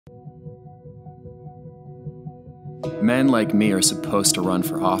Men like me are supposed to run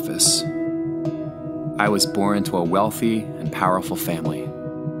for office. I was born into a wealthy and powerful family.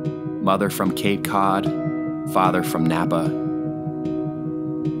 Mother from Cape Cod, father from Napa.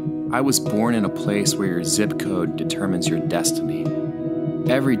 I was born in a place where your zip code determines your destiny.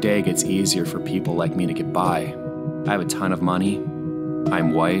 Every day gets easier for people like me to get by. I have a ton of money,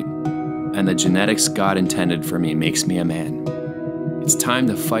 I'm white, and the genetics God intended for me makes me a man. It's time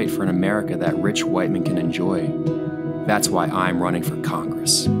to fight for an America that Rich Whiteman can enjoy. That's why I'm running for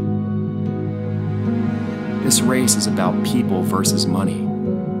Congress. This race is about people versus money.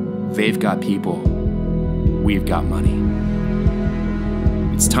 They've got people, we've got money.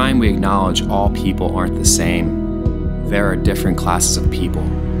 It's time we acknowledge all people aren't the same. There are different classes of people,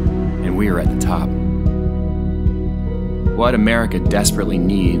 and we are at the top. What America desperately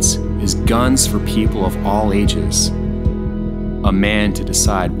needs is guns for people of all ages, a man to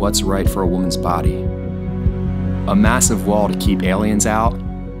decide what's right for a woman's body, a massive wall to keep aliens out,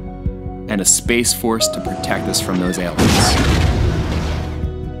 and a space force to protect us from those aliens.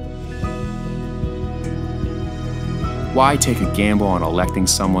 Why take a gamble on electing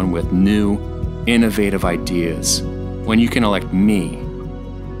someone with new, innovative ideas when you can elect me,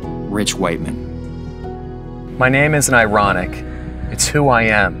 Rich Whiteman? My name isn't ironic, it's who I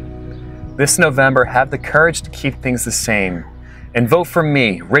am. This November, have the courage to keep things the same and vote for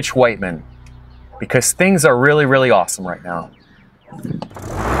me, Rich Whiteman, because things are really, really awesome right now.